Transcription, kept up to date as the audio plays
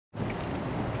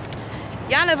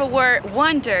Y'all ever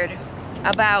wondered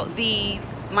about the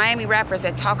Miami rappers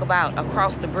that talk about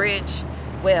across the bridge?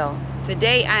 Well,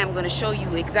 today I am going to show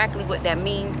you exactly what that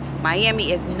means.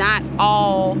 Miami is not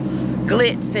all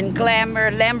glitz and glamour,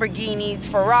 Lamborghinis,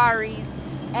 Ferraris,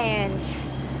 and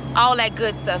all that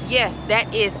good stuff. Yes,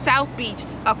 that is South Beach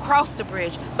across the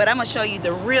bridge, but I'm going to show you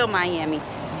the real Miami.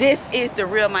 This is the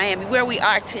real Miami. Where we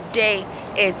are today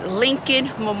is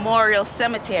Lincoln Memorial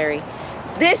Cemetery.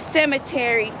 This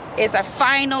cemetery is a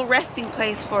final resting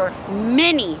place for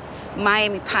many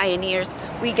Miami pioneers.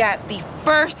 We got the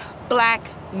first black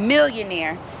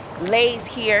millionaire lays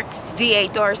here, D.A.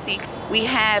 Dorsey. We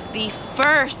have the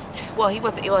first,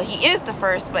 he is the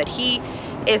first, but he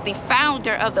is the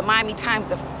founder of the Miami Times,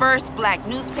 the first black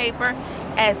newspaper,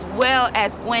 as well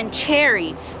as Gwen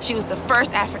Cherry. She was the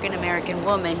first African-American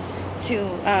woman to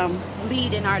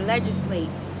lead in our legislature.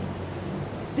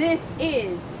 This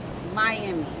is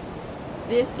Miami.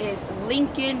 This is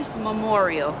Lincoln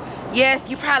Memorial. Yes,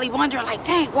 you probably wonder, like,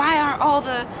 dang, why are all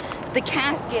the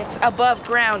caskets above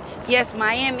ground? Yes,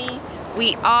 Miami,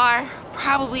 we are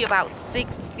probably about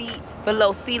 6 feet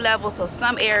below sea level, so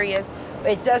some areas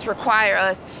it does require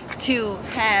us to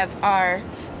have our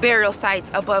burial sites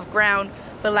above ground.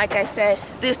 But like I said,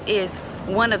 this is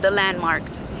one of the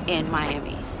landmarks in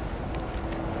Miami.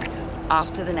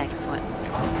 Off to the next one.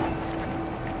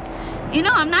 You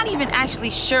know, I'm not even actually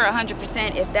sure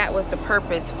 100% if that was the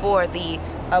purpose for the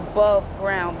above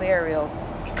ground burial.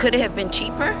 Could it have been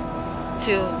cheaper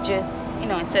to just, you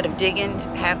know, instead of digging,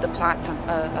 have the plots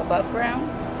above ground?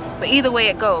 But either way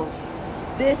it goes,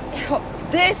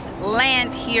 this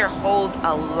land here holds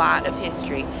a lot of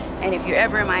history. And if you're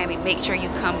ever in Miami, make sure you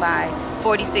come by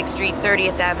 46th Street,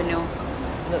 30th Avenue.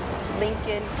 Look,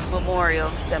 Lincoln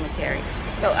Memorial Cemetery.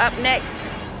 So up next,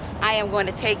 I am going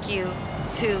to take you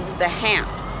to the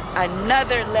Hamps,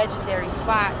 another legendary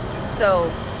spot.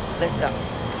 So let's go.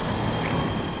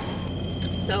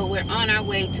 So we're on our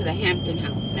way to the Hampton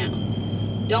House now.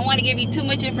 Don't want to give you too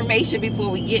much information before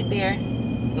we get there,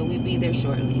 but we'll be there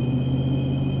shortly.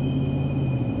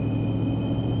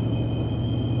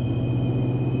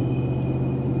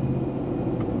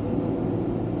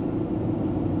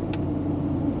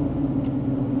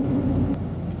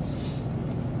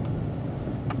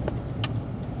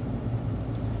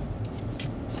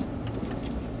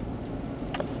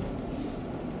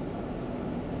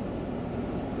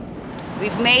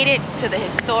 We've made it to the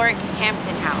historic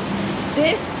Hampton House.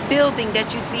 This building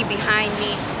that you see behind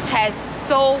me has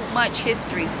so much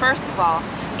history. First of all,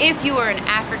 if you were an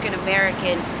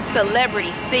African-American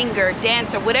celebrity, singer,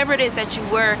 dancer, whatever it is that you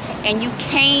were, and you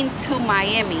came to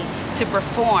Miami to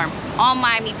perform on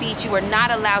Miami Beach, you were not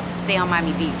allowed to stay on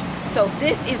Miami Beach. So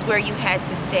this is where you had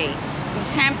to stay. In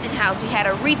Hampton House, we had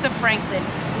Aretha Franklin,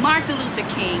 Martin Luther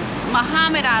King,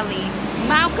 Muhammad Ali,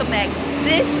 Malcolm X.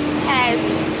 This has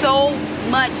so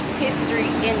much history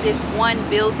in this one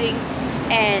building,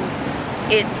 and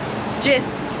it's just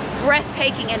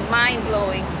breathtaking and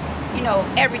mind-blowing, you know,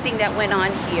 everything that went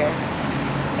on here.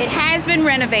 It has been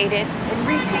renovated and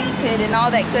repainted and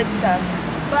all that good stuff,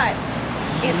 but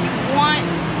if you want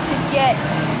to get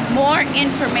more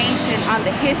information on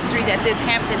the history that this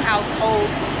Hampton House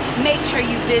holds, make sure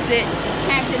you visit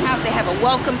Hampton House. They have a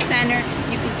welcome center.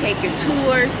 You can take your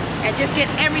tours and just get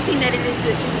everything that it is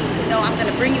that you need to know. I'm going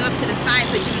to bring you up to the sign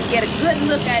so you can get a good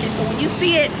look at it. So when you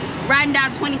see it riding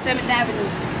down 27th Avenue,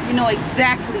 you know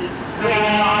exactly where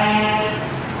you are.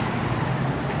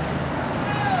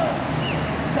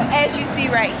 So as you see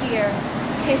right here,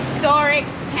 historic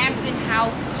Hampton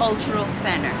House Cultural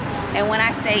Center. And when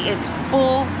I say it's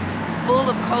full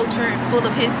of culture, full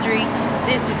of history,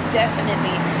 this is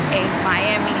definitely a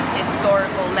Miami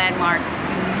historical landmark.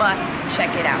 You must check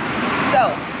it out. So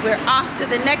we're off to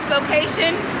the next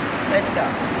location. Let's go.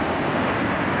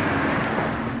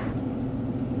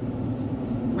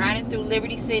 Riding through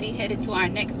Liberty City, headed to our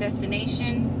next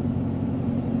destination.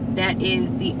 That is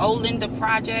the Olinda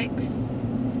Projects.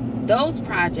 Those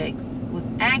projects was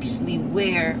actually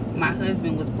where my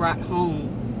husband was brought home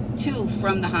to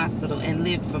from the hospital and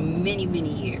lived for many,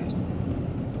 many years.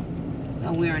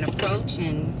 So we're an approach,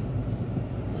 and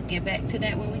we'll get back to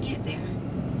that when we get there.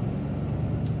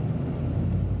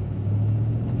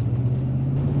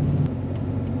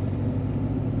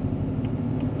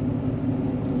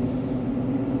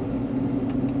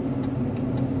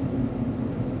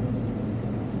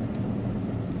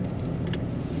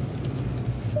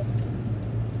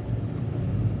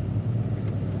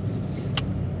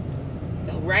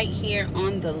 Right here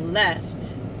on the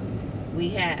left, we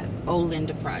have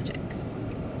Olinda Projects.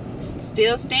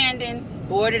 Still standing,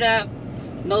 boarded up,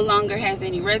 no longer has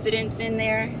any residents in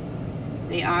there.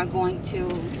 they are going to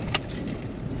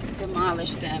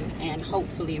demolish them and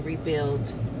hopefully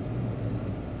rebuild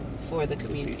for the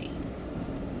community.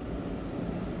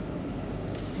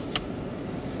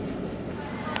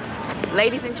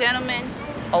 Ladies and gentlemen,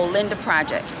 Olinda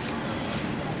Project.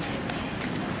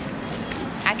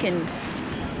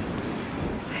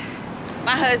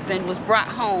 My husband was brought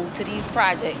home to these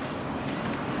projects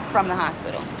from the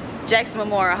hospital. Jackson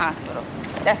Memorial Hospital.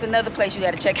 That's another place you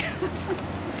gotta check out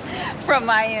from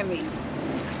Miami.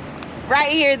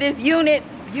 Right here, this unit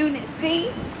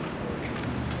C.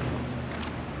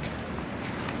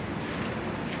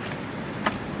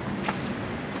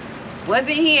 Wasn't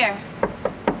here,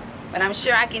 but I'm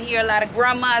sure I can hear a lot of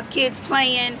grandma's kids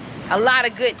playing. A lot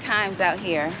of good times out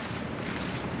here.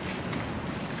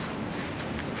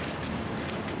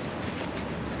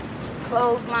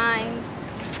 Clotheslines.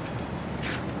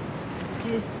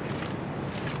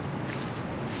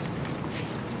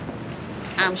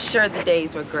 I'm sure the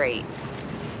days were great.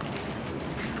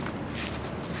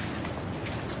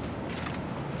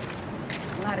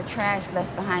 A lot of trash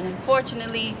left behind.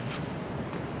 Unfortunately,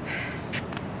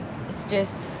 it's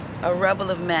just a rubble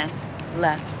of mess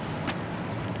left.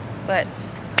 But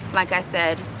like I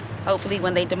said, hopefully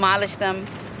when they demolish them,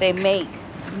 they make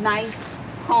nice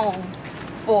homes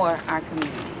for our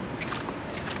community.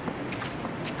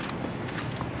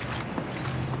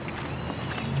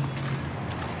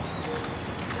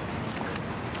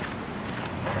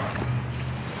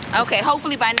 Okay,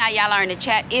 hopefully by now y'all are in the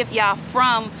chat. If y'all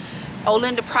from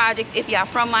Olinda Projects, if y'all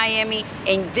from Miami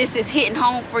and this is hitting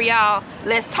home for y'all,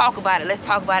 let's talk about it. Let's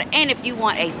talk about it. And if you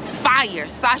want a fire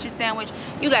sausage sandwich,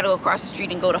 you got to go across the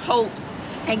street and go to Hope's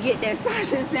and get that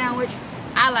sausage sandwich.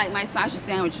 I like my sausage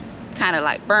sandwich kind of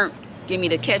like burnt. Give me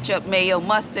the ketchup, mayo,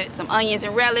 mustard, some onions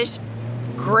and relish.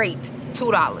 Great,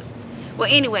 $2. Well,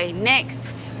 anyway, next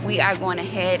we are going to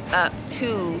head up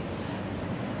to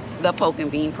the Pork and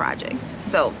Bean Projects.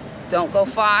 So don't go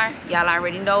far. Y'all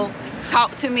already know.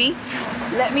 Talk to me.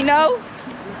 Let me know.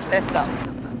 Let's go.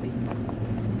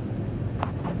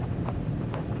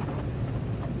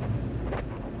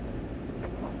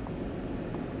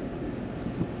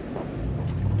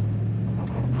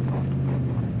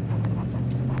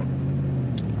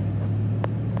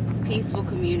 Peaceful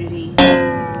community.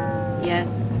 Yes,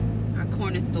 our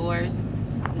corner stores.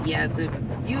 Yeah, the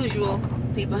usual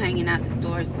people hanging out the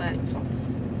stores, but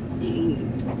ain't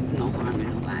no harm in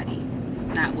nobody. It's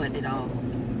not what it all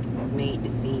made to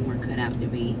seem or cut out to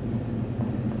be.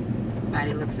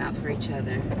 Everybody looks out for each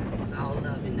other. It's all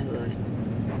love in the hood.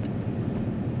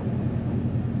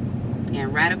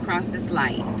 And right across this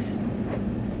light,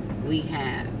 we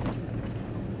have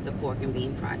the Pork and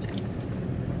Bean Project.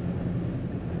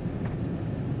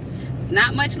 It's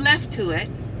not much left to it,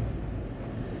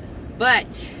 but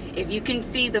if you can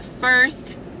see the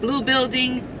first blue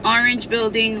building, orange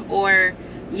building, or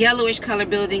yellowish color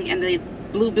building, and the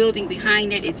blue building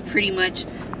behind it, it's pretty much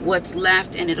what's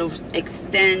left, and it'll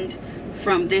extend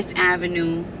from this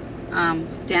avenue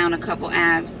down a couple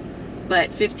Aves. But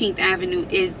 15th Avenue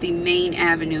is the main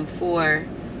avenue for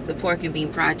the Pork and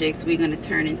Bean Projects. We're going to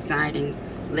turn inside and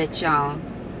let y'all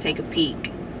take a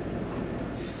peek.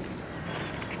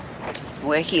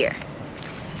 We're here.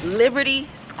 Liberty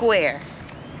Square,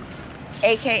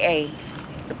 aka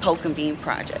the Pork and Bean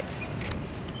Projects.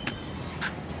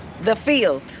 The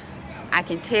field, I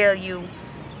can tell you,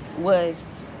 was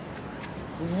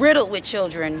riddled with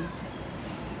children.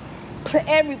 Put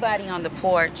everybody on the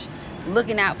porch,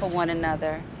 looking out for one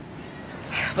another.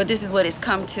 But this is what it's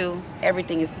come to.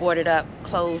 Everything is boarded up,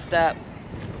 closed up,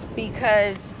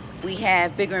 because we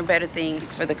have bigger and better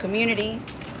things for the community.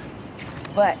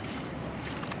 But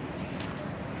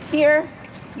here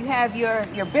you have your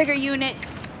bigger units,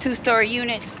 2-story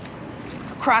units.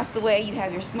 Across the way you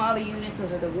have your smaller units.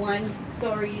 Those are the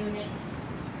 1-story units.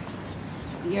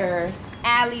 Your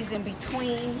alleys in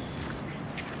between,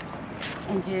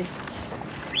 and just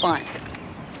fun.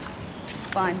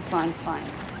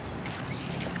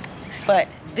 But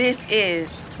this is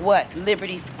what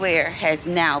Liberty Square has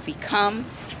now become.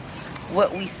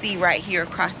 What we see right here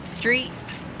across the street.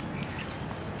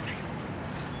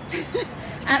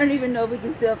 I don't even know if we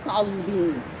can still call them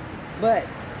beans, but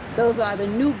those are the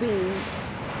new beans.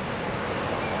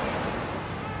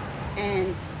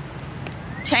 And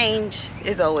change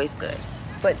is always good.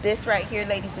 But this right here,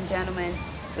 ladies and gentlemen,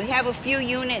 we have a few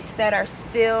units that are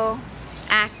still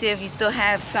active. You still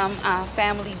have some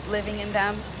families living in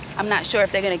them. I'm not sure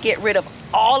if they're going to get rid of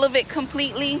all of it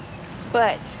completely,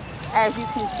 but as you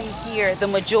can see here, the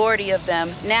majority of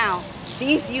them. Now,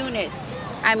 these units,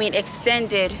 I mean,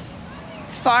 extended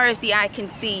as far as the eye can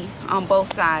see on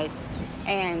both sides.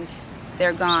 And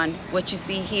they're gone. What you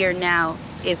see here now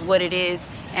is what it is,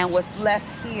 and what's left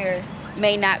here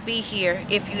may not be here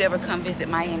if you ever come visit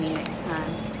Miami next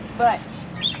time. But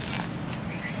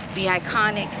the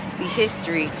iconic, the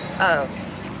history of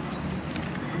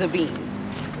the beans,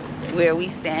 where we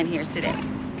stand here today.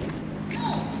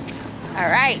 All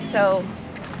right, so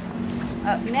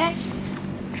up next,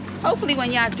 hopefully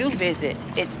when y'all do visit,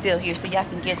 it's still here so y'all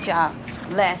can get y'all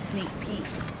last sneak peek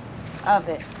of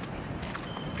it.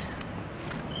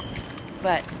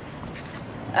 But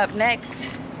up next,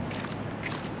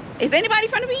 is anybody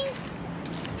from the beans?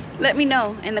 Let me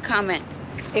know in the comments.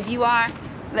 If you are,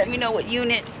 let me know what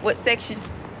unit, what section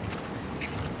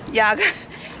y'all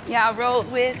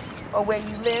rode with, or where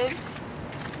you live.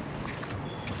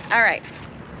 All right,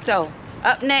 so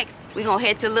up next, we're gonna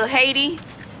head to Little Haiti,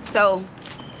 so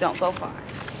don't go far.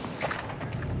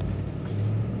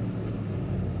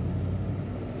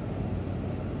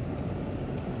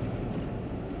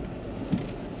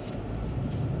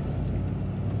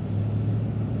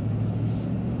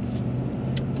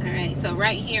 All right, so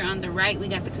right here on the right, we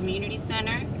got the community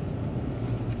center.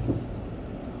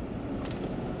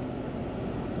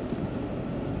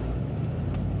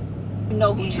 You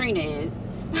know who Trina is.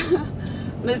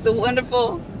 Mr.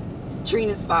 Wonderful is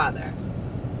Trina's father.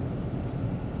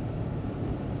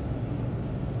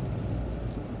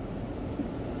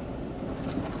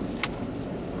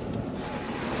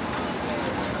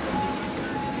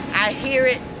 I hear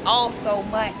it all so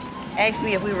much. Ask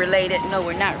me if we related. No,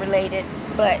 we're not related.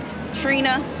 But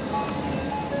Trina,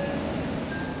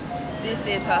 this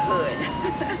is her hood.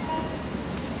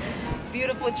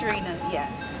 Beautiful Trina, yeah.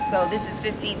 So this is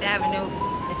 15th Avenue,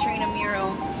 the Trina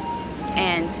mural.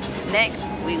 And next,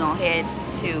 we're gonna head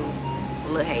to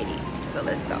Little Haiti. So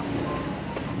let's go.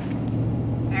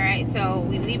 All right, so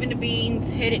we're leaving the beans,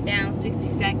 headed down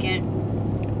 62nd,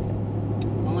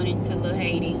 going into Little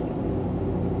Haiti.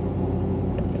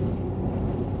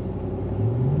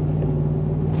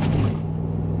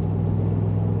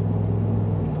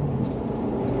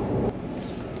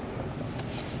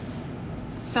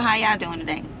 So how y'all doing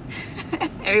today?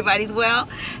 Everybody's well?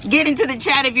 Get into the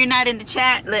chat if you're not in the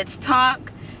chat. Let's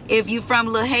talk. If you're from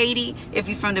Little Haiti, if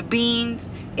you're from the beans,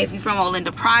 if you're from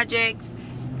Olinda Projects,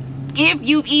 if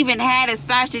you've even had a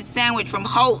sausage sandwich from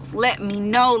Holt's, let me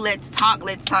know. Let's talk,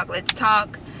 let's talk, let's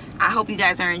talk. I hope you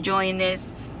guys are enjoying this.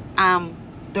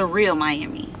 The real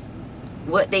Miami,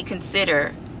 what they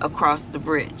consider across the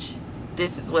bridge.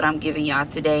 This is what I'm giving y'all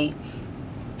today.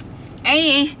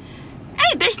 Hey,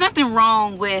 there's nothing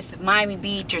wrong with Miami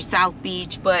Beach or South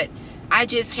Beach, but I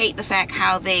just hate the fact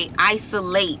how they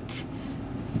isolate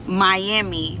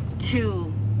Miami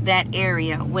to that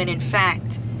area when in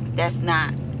fact that's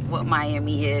not what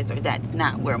Miami is, or that's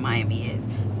not where Miami is.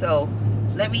 So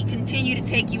let me continue to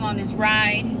take you on this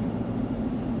ride.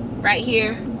 Right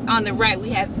here on the right, we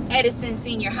have Edison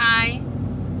Senior High.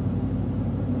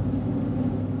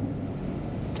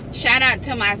 Shout out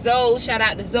to my Zoe, shout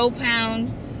out to Zoe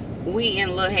Pound. We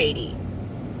in Little Haiti.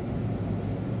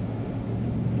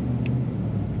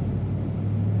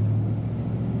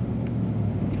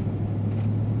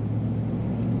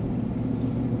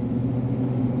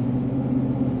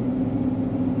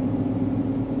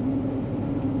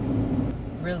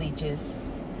 Really just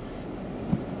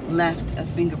left a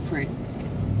fingerprint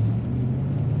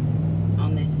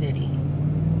on this city.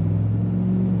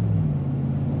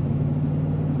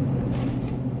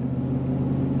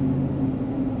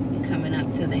 Coming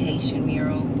up to the Haitian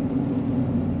mural.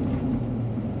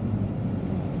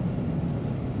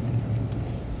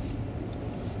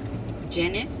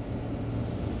 Janice.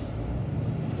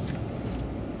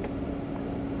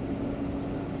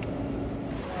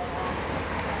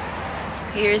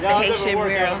 Here's the Haitian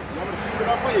mural.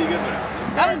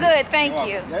 I'm good, thank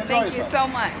you. Thank you so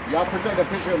much. Y'all protect that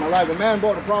picture of my life. A man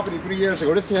bought the property 3 years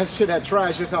ago. This shit had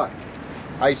trash this hot.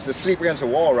 I used to sleep against a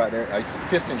wall right there. I used to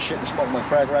piss and shit and smoke my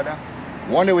crack right there.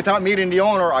 One day without meeting the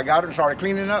owner, I got it and started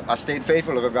cleaning it up. I stayed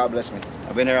faithful. Look, God bless me.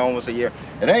 I've been here almost a year.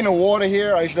 It ain't no water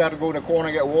here. I used to have to go to the corner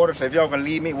and get water. So if y'all can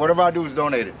leave me, whatever I do is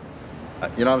donate it.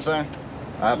 You know what I'm saying?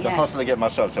 I have to hustle to get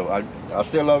myself. So I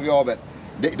still love y'all, but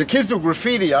the kids do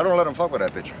graffiti. I don't let them fuck with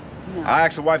that picture. No. I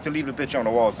asked the wife to leave the picture on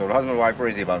the wall, so the husband and wife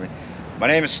crazy about me. My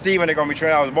name is Steven. They're gonna be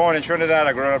Trinidad. I was born in Trinidad.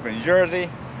 I grew up in New Jersey.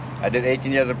 I did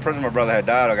 18 years in prison. My brother had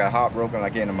died. I got heartbroken. I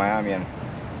came to Miami and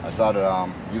I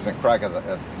started using crack as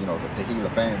you know, to heal the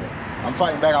pain. But I'm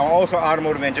fighting back. I'm also an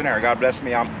automotive engineer. God bless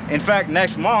me. In fact,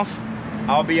 next month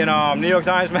I'll be in New York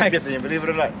Times Magazine. Believe it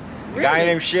or not. Really? A guy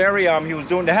named Sherry. He was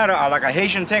doing. They had like a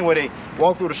Haitian thing where they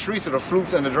walk through the streets with the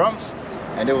flutes and the drums.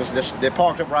 And they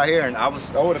parked up right here, and I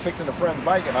was over to fixing a friend's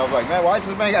bike, and I was like, man, why does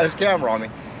this man got his camera on me?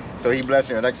 So he blessed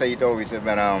me. The next day he told me, he said,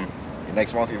 man,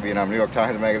 next month you'll be in New York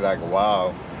Times magazine. Like,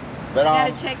 wow. But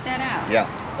gotta check that out. Yeah.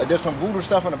 I did some voodoo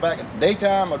stuff in the back.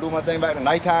 Daytime, I do my thing back. At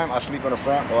nighttime, I sleep in the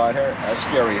front or out here. That's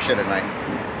scary as shit at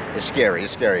night. It's scary.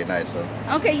 It's scary at night. So.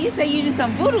 Okay, you say you do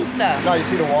some voodoo stuff. No, you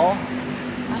see the wall?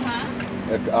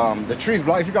 Uh-huh. The tree's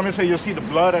blood. If you come in, say you'll see the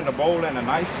blood and the bowl and the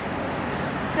knife.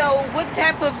 So what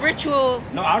type of ritual?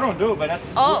 No, I don't do it, but that's.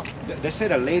 Oh. They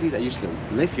said a lady that used to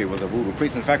live here was a voodoo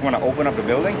priest. In fact, when I opened up the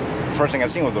building, the first thing I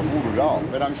seen was a voodoo doll.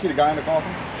 But you see the guy in the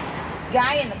coffin?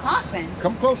 Guy in the coffin?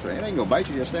 Come closer. It ain't gonna bite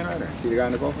you. Just stand right there. See the guy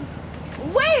in the coffin?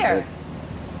 Where? Yes.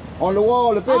 On the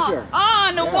wall, the picture.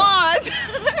 On the wall.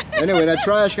 Anyway, that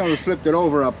trash can, we flipped it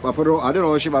over. I put it. I did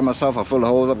all this shit by myself. I filled the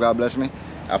holes up. God bless me.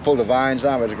 I pulled the vines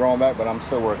down, but it's growing back. But I'm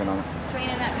still working on it.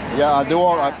 Cleaning up. Yeah, I do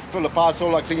all. I fill the pots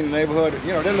hole. I clean the neighborhood.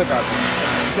 You know, they look out.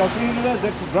 So clean it up.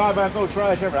 They drive by and throw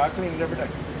trash everywhere. I clean it every day.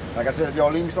 Like I said, if y'all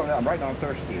leave me something, I'm right now. I'm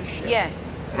thirsty as shit. Yes.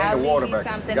 I'll the water back.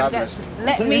 God bless you.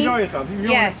 Let me enjoy yourself.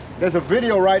 Yes. There's a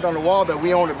video right on the wall that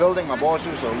we own the building, my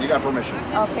bosses, so you got permission.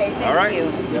 Okay, thank all right? you.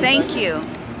 Yeah, thank you.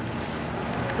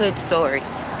 Hood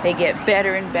stories. They get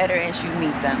better and better as you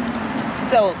meet them.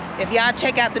 So if y'all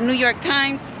check out the New York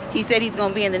Times, he said he's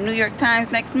gonna be in the New York Times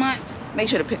next month. Make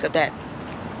sure to pick up that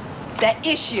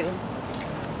issue.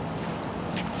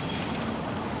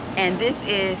 And this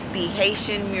is the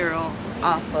Haitian mural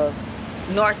off of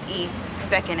Northeast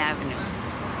 2nd Avenue.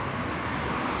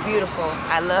 Beautiful.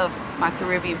 I love my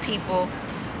Caribbean people.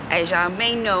 As y'all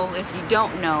may know, if you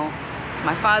don't know,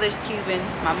 my father's Cuban,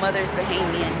 my mother's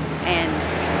Bahamian, and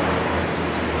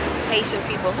Haitian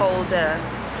people hold a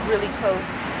really close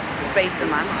space in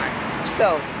my heart.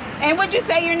 So, and what'd you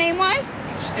say your name was?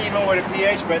 Stephen with a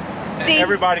PH, but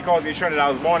everybody calls me Trinidad. I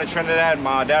was born in Trinidad.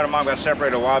 My dad and mom got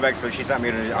separated a while back, so she sent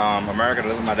me to America to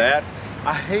live with my dad.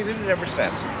 I hated it ever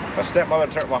since. My stepmother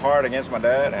turned my heart against my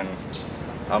dad, and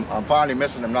I'm finally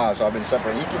missing him now, so I've been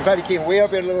separated. In fact, he came way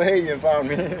up in Little Haiti and found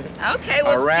me. Okay,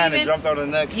 well, I ran Steven, and jumped over the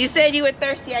neck. You said you were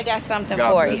thirsty. I got something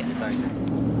for you. Thank you.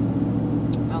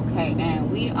 Okay,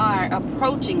 and we are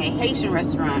approaching a Haitian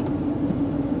restaurant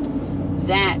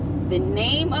that the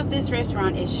name of this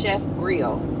restaurant is Chef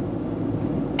Griot.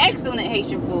 Excellent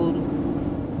Haitian food.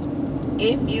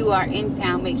 If you are in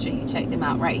town, make sure you check them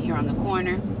out right here on the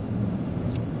corner.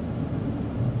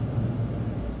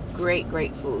 Great,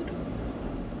 great food.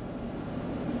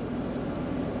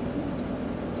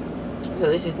 So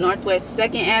this is Northwest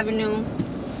 2nd Avenue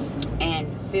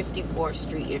and 54th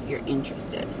Street if you're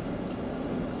interested.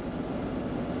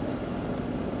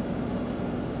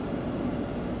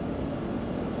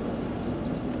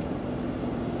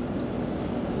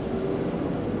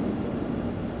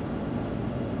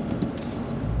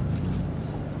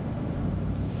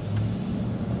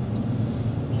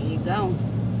 There you go.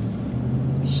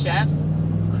 Chef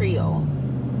Creole.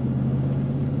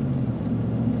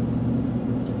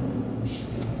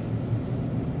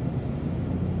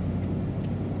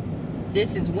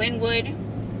 This is Wynwood.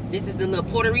 This is the little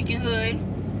Puerto Rican hood.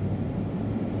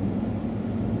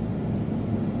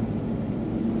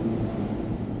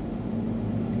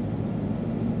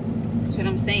 That's what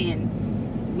I'm saying.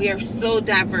 We are so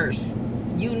diverse.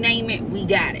 You name it, we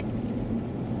got it.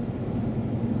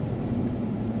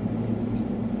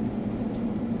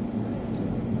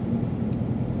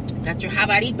 Got your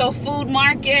Jabarito food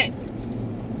market.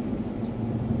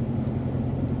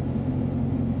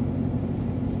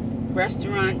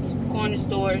 Restaurants, corner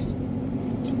stores.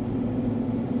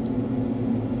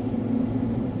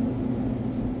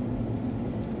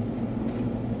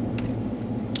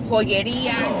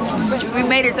 Joyeria. We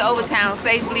made it to Overtown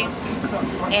safely.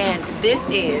 And this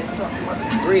is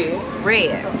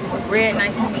Red,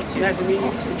 nice to meet you. Nice to meet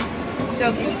you.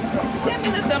 Yoki, tell me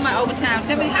a little something about Overtown.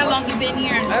 Tell me how long you been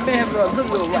here. I've been here for a good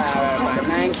little while.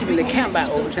 I ain't keeping the count by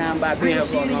Overtown, but I've been here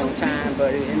for a long time.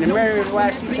 But in the Marriott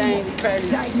YC thing, the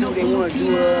tragedy do they want to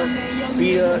do us,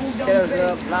 beat us, set us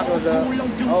up, lock us up,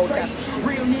 all types of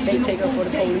shit. They take us for the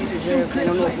police and sheriff, they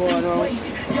don't know what's going on.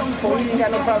 Police ain't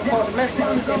got no problem calling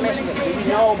Mexicans, they're Mexicans. They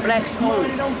be all blacks only.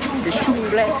 They're shooting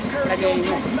blacks like they ain't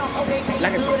nothing.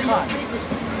 Like it's a target.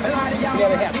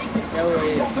 Never happened. That's what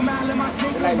it is.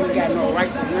 Like we got no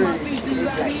rights to none of this.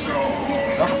 It's like,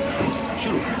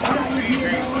 shoot.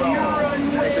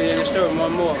 They say in the story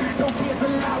more.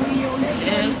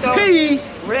 In the story,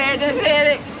 Red just said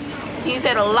it. He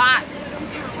said a lot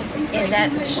in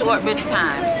that short bit of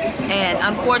time. And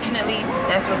unfortunately,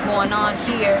 that's what's going on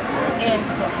here in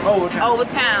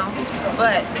Overtown.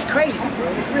 But it's crazy, bro.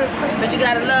 It's real crazy. But you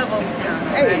gotta love Overtown.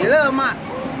 Hey, you love my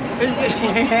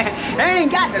I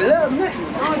ain't got to love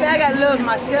nothing. The only thing I got to love is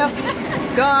myself,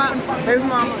 God, baby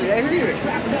mama, that's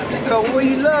it. So when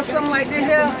you love something like this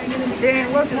here, they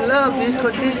ain't working to love this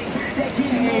because this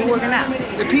ain't working out.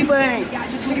 The people ain't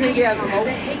sticking together no more.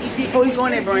 Police go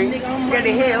in their brain, got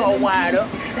their head all wired up.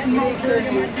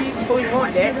 Police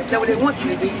want that. That's what they want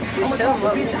you to do. Just shut them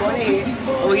up and go in their head.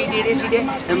 Oh, he did this, he did.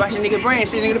 And watch the nigga brain,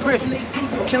 send nigga to prison.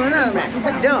 For killing another man.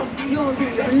 That's dumb. You don't,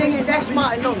 if a nigga ain't that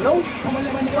smart and don't know,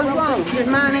 what's wrong? His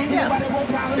mind ain't there.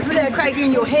 If you let crack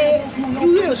in your head,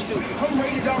 you real stupid.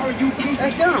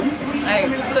 That's dumb. Hey,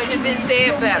 couldn't have been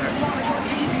said better.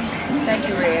 Thank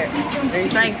you, Red.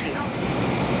 Thank you.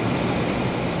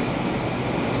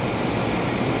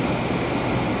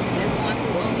 Still going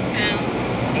through Overtown.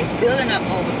 They're building up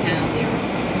Overtown. They're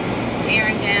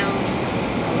tearing down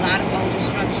a lot of older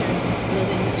structures,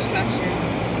 building new structures,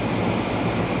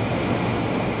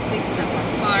 fixing up our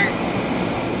parks.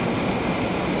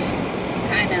 It's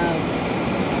kind of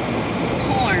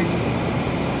torn.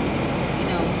 You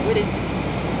know, what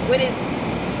is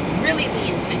really the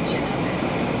intention of it?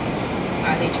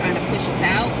 Are they trying to push us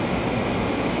out?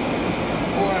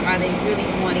 Or are they really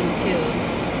wanting to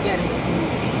better the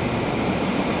community?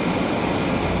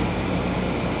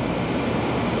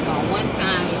 So on one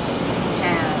side, you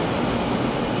have,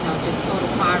 you know, just total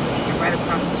poverty, and right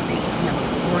across the street, you have a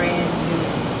brand new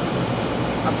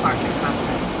apartment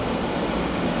complex.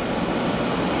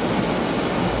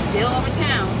 Still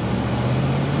Overtown,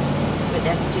 but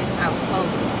that's just how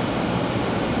close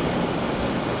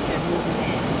they're moving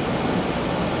in.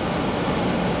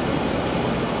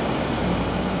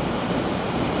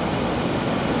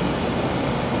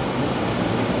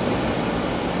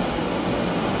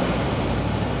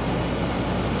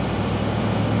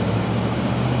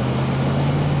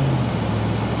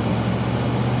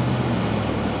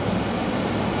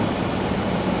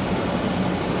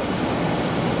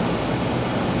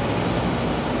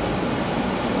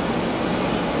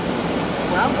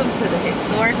 Welcome to the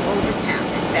historic Overtown,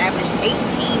 established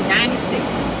 1896.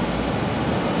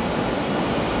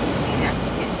 See if I can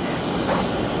catch that.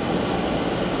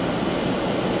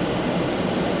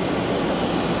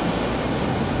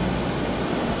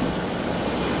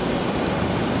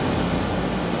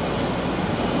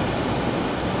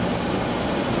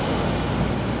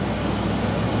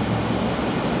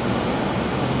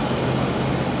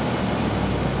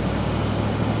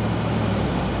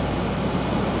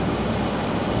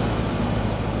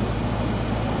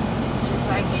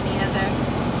 Like any other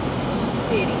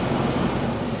city.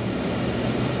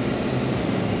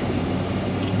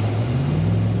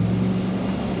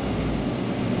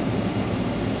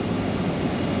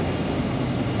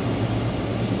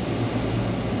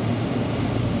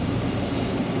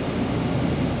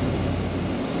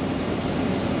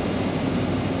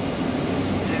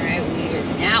 All right, we are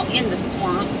now in the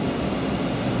swamps.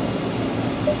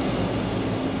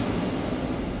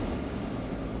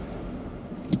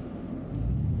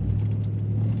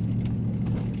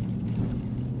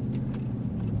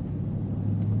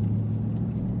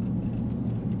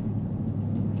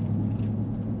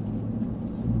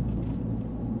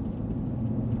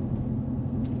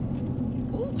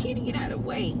 Kitty, get out of the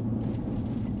way.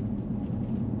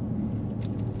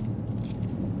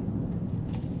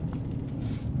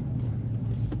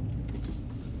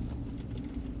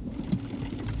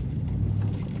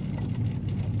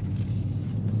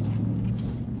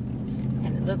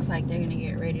 And it looks like they're gonna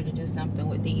get ready to do something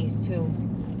with these too.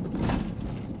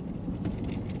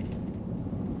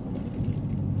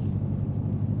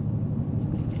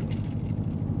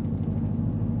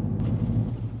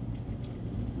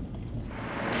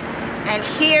 And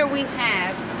here we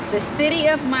have the City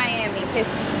of Miami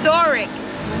Historic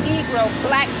Negro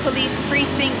Black Police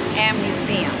Precinct and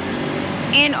Museum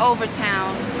in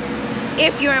Overtown.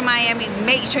 If you're in Miami,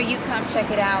 make sure you come check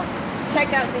it out.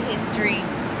 Check out the history.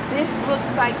 This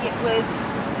looks like it was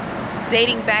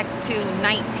dating back to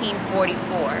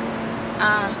 1944.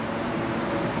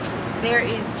 There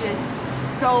is just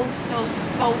so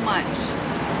much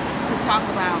to talk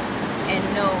about and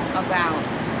know about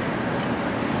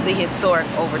the historic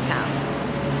Overtown.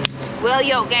 Well,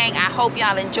 yo gang, I hope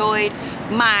y'all enjoyed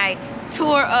my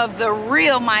tour of the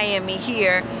real Miami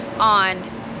here on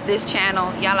this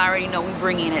channel. Y'all already know we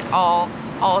bring in it all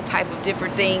type of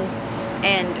different things,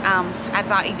 and I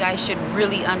thought you guys should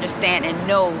really understand and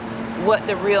know what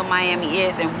the real Miami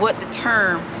is and what the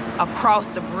term across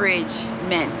the bridge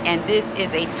meant. And this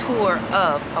is a tour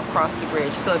of across the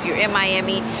bridge. So if you're in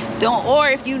Miami, or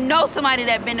if you know somebody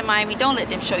that's been to Miami, don't let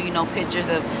them show you no pictures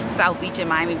of South Beach and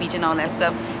Miami Beach and all that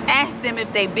stuff. Ask them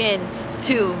if they've been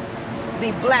to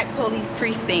the Black Police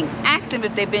Precinct. Ask them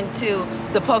if they've been to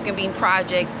the Poke and Bean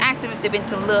Projects. Ask them if they've been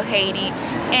to Little Haiti,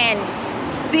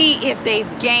 and see if they've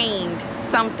gained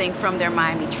something from their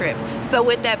Miami trip. So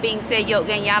with that being said, yo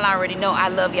gang, y'all already know I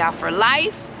love y'all for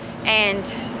life, and